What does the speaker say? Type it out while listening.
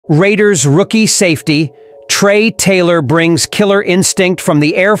Raiders rookie safety Trey Taylor brings killer instinct from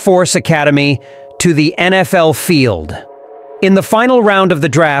the Air Force Academy to the NFL field. In the final round of the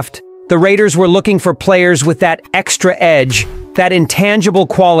draft, the Raiders were looking for players with that extra edge, that intangible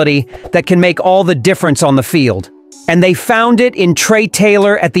quality that can make all the difference on the field. And they found it in Trey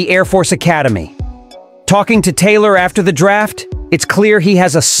Taylor at the Air Force Academy. Talking to Taylor after the draft, it's clear he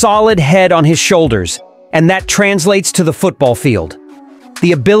has a solid head on his shoulders, and that translates to the football field.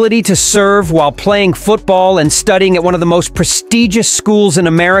 The ability to serve while playing football and studying at one of the most prestigious schools in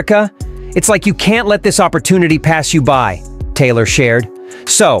America, it's like you can't let this opportunity pass you by, Taylor shared.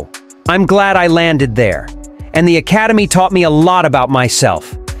 So, I'm glad I landed there. And the academy taught me a lot about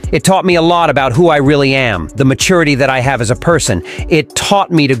myself. It taught me a lot about who I really am, the maturity that I have as a person. It taught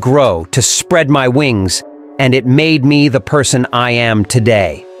me to grow, to spread my wings, and it made me the person I am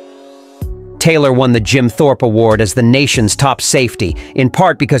today. Taylor won the Jim Thorpe Award as the nation's top safety, in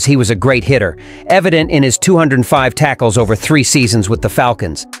part because he was a great hitter, evident in his 205 tackles over 3 seasons with the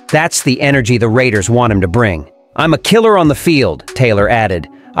Falcons. That's the energy the Raiders want him to bring. "I'm a killer on the field," Taylor added.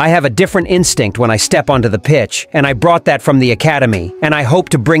 "I have a different instinct when I step onto the pitch, and I brought that from the academy, and I hope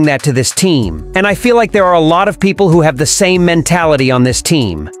to bring that to this team. And I feel like there are a lot of people who have the same mentality on this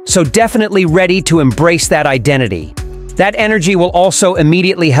team, so definitely ready to embrace that identity." That energy will also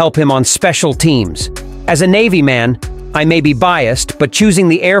immediately help him on special teams. As a Navy man, I may be biased, but choosing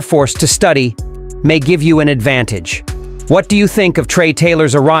the Air Force to study may give you an advantage. What do you think of Trey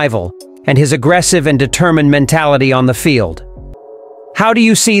Taylor's arrival and his aggressive and determined mentality on the field? How do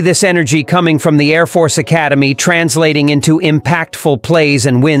you see this energy coming from the Air Force Academy translating into impactful plays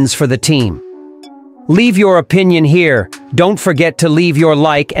and wins for the team? Leave your opinion here. Don't forget to leave your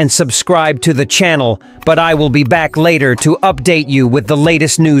like and subscribe to the channel, but I will be back later to update you with the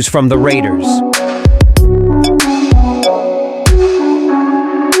latest news from the Raiders.